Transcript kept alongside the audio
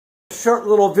short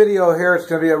little video here. It's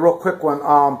going to be a real quick one.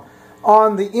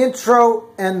 On the intro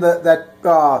and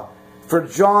for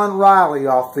John Riley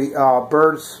off the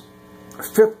Byrds'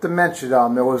 Fifth Dimension,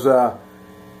 there was a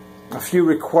few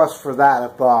requests for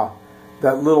that.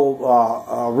 That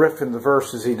little riff in the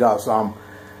verses he does. I'm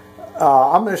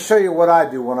going to show you what I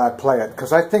do when I play it,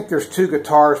 because I think there's two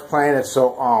guitars playing it.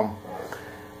 So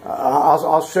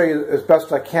I'll show you as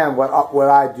best I can what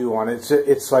I do on it.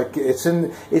 It's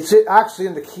actually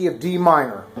in the key of D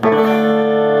minor.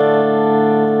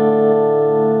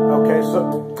 Okay,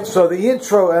 so the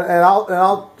intro, and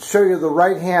I'll show you the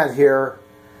right hand here,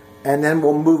 and then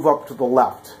we'll move up to the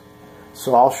left.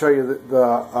 So I'll show you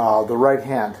the right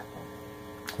hand,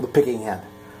 the picking hand.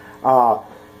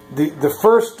 The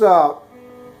first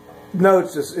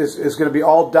notes is going to be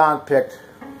all down picked.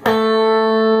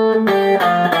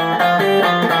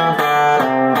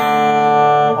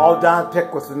 All down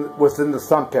picked within the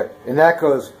thumb pick, and that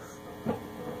goes.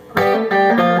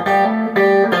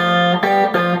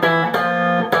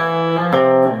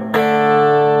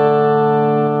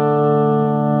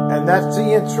 And that's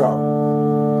the intro.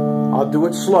 I'll do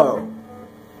it slow.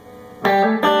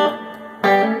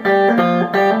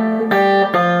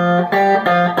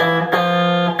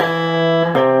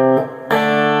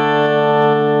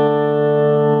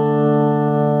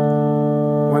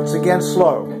 Once again,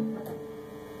 slow.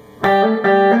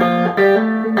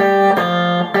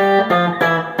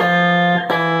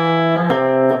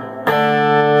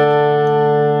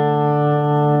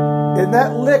 And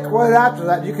that lick right after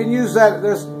that, you can use that.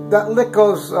 That lick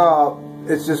goes.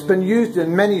 It's just been used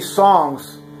in many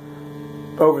songs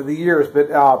over the years, but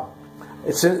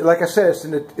it's like I said,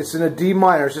 it's in a D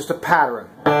minor. It's just a pattern.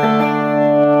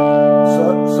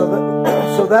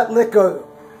 So that lick goes.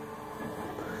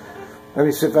 Let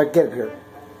me see if I get it here.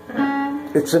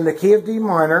 It's in the key of D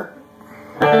minor.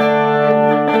 And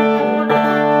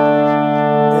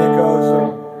it goes.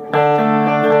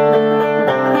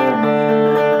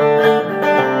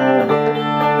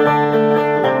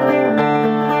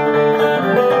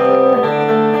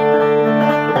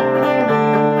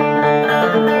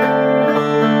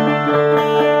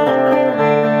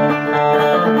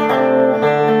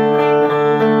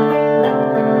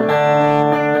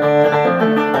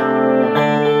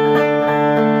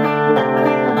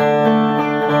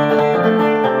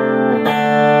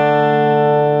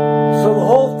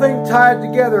 Tied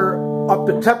together, up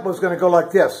the tempo is going to go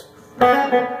like this.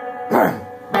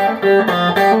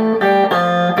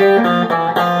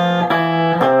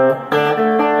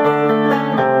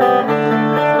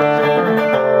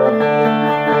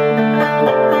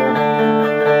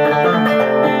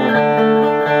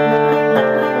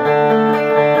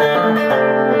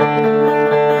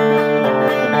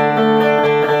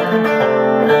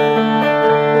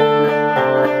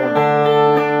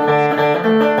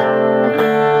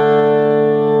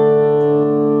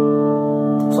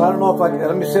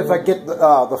 Let me see if I get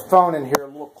the phone in here a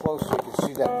little closer so you can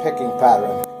see that picking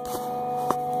pattern.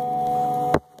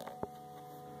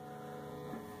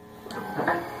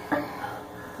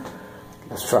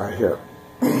 Let's try it here.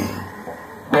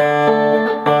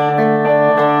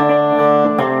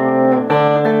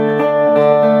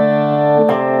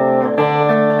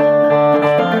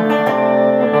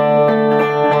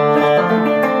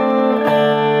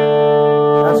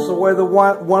 That's the way the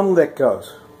one lick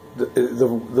goes.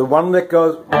 The one lick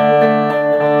goes.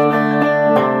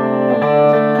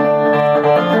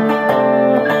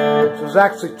 So there's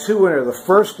actually two in there. The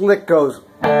first lick goes,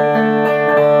 and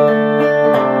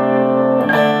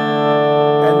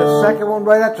the second one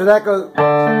right after that goes.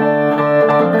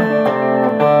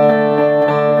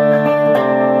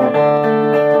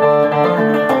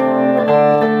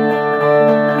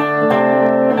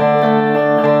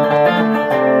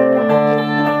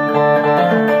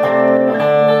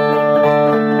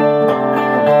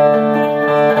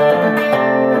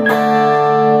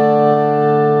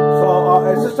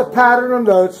 Pattern of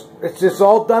notes. It's just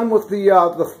all done with the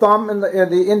thumb and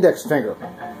the index finger.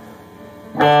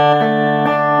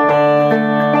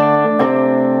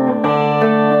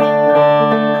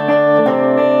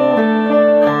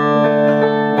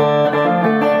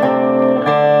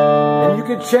 And you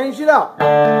can change it up.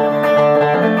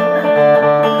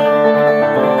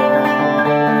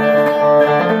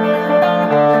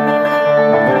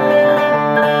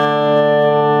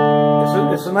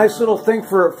 It's a nice little thing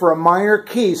for a minor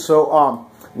key. So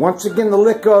once again, the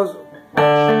lick goes.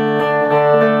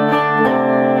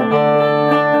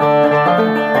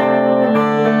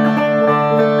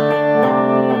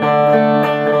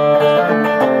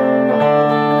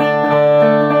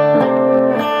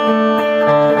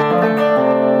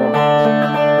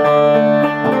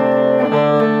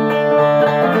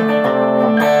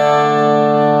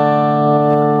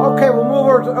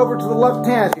 left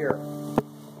hand here.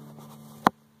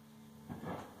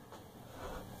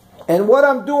 And what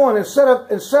I'm doing, instead of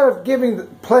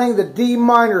playing the D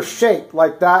minor shape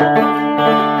like that,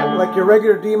 like your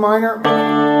regular D minor,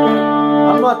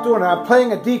 I'm not doing it. I'm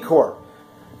playing a D chord,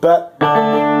 but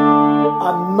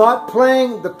I'm not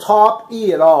playing the top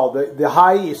E at all, the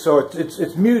high E. So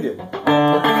it's muted. So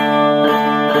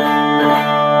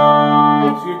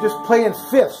you're just playing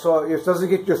fifth, so it doesn't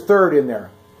get your third in there.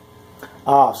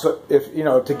 So if you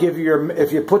know, to give you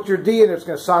if you put your D in, it's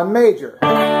going to sound major.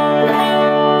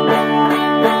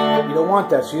 You don't want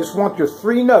that. So you just want your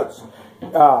three notes.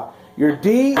 Your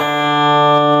D,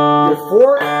 your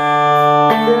fourth,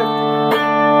 fifth.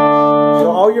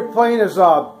 So all you're playing is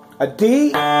a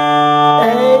D, A,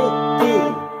 D,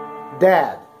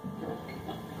 Dad.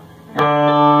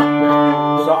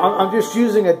 So I'm just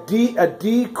using a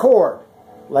D chord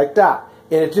like that,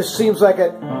 and it just seems like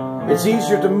it's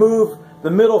easier to move the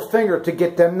middle finger to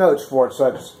get them notes for it. So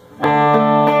I just,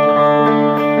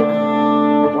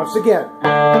 once again.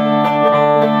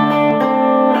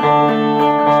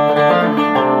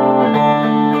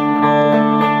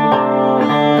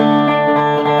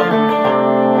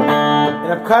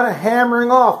 And I'm kind of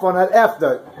hammering off on that F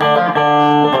note.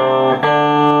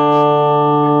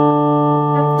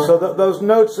 So those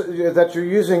notes that you're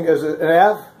using is an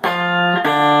F.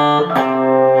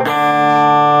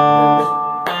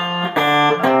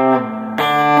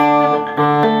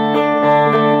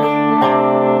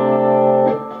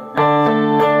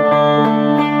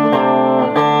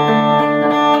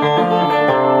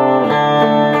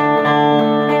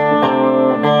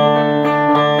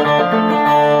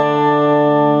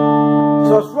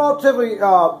 Relatively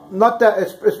not that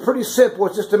it's pretty simple.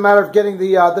 It's just a matter of getting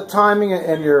the timing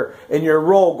and your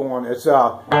roll going. It's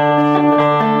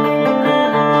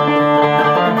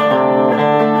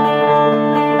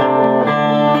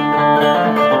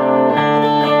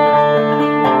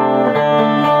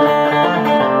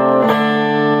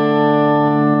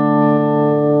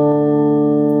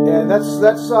and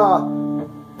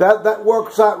that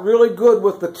works out really good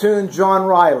with the tune John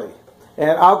Riley.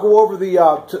 And I'll go over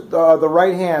the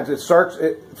right hands. It starts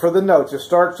for the notes. It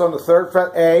starts on the 3rd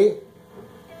fret A.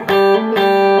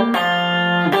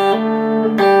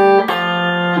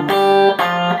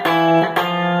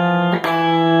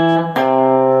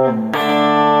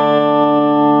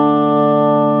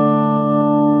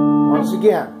 Once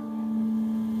again.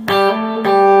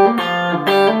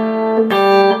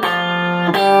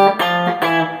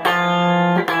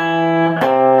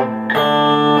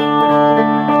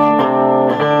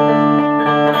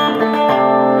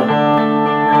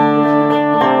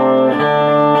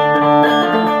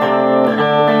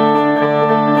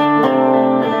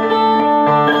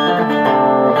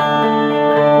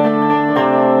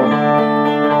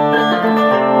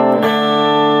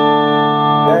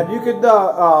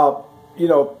 You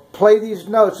know, play these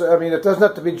notes. I mean, it doesn't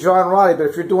have to be John Riley, but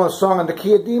if you're doing a song in the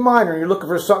key of D minor and you're looking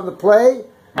for something to play,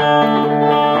 but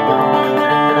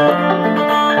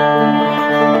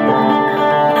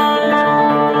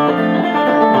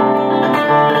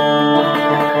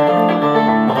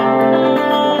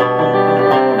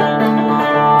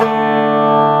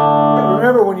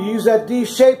remember, when you use that D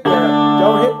shape there,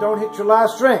 don't hit your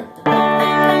last string,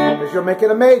 because you're making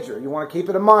a major. You want to keep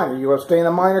it a minor. You want to stay in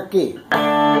a minor key.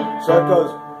 So it goes.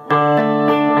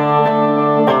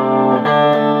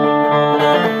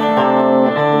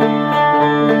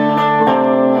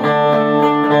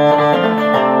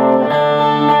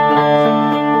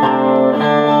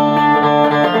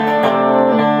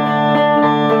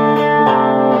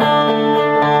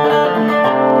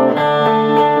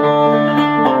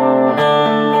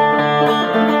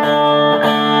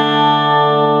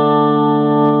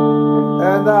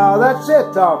 And that's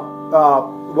it.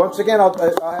 Once again, I'll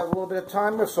have a little bit of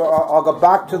time, so I'll go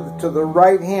back to the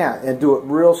right hand and do it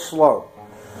real slow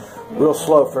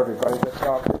for everybody.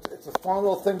 But, it's a fun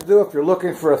little thing to do if you're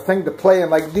looking for a thing to play in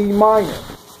like D minor.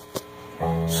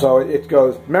 So it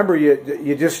goes. Remember,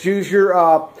 you just use your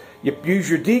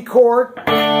D chord,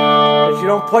 but you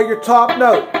don't play your top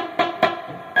note.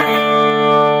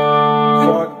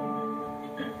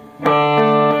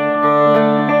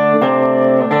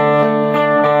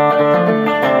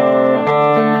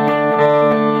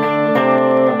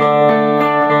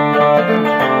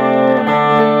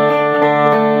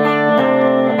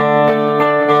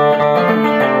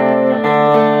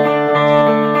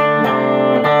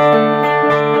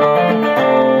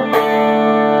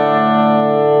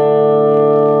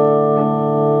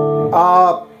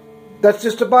 That's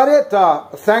just about it.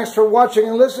 Thanks for watching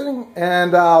and listening,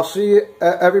 and I'll see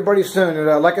everybody soon.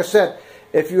 And like I said,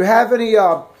 if you have any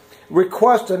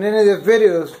request on any of the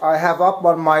videos I have up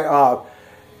on my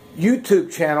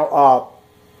YouTube channel,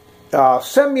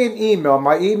 send me an email.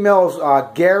 My email is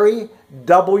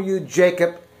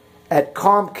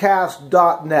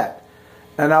GaryWJacob@Comcast.net,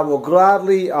 and I will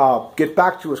gladly get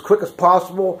back to you as quick as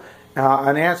possible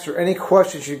and answer any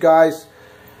questions you guys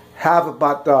have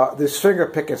about this finger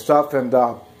picking stuff. And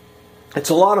it's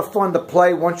a lot of fun to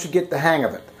play once you get the hang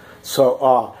of it.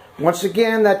 So once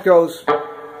again, that goes.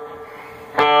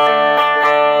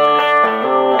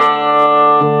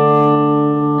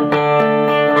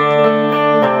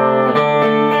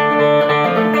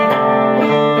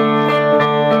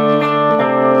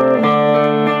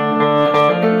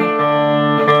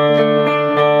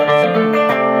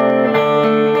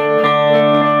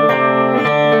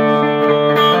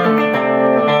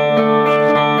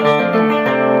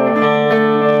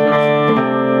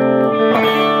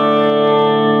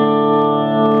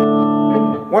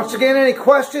 Once again, any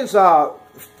questions,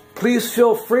 please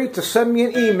feel free to send me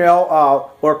an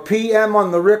email or PM on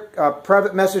the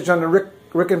private message on the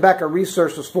Rickenbacker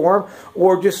Resources Forum,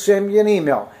 or just send me an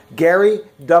email,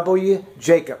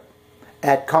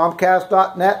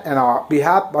 GaryWJacob@Comcast.net, and I'll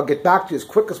get back to you as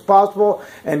quick as possible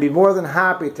and be more than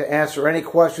happy to answer any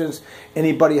questions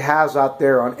anybody has out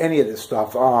there on any of this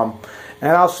stuff. And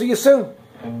I'll see you soon.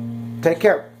 Take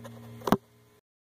care.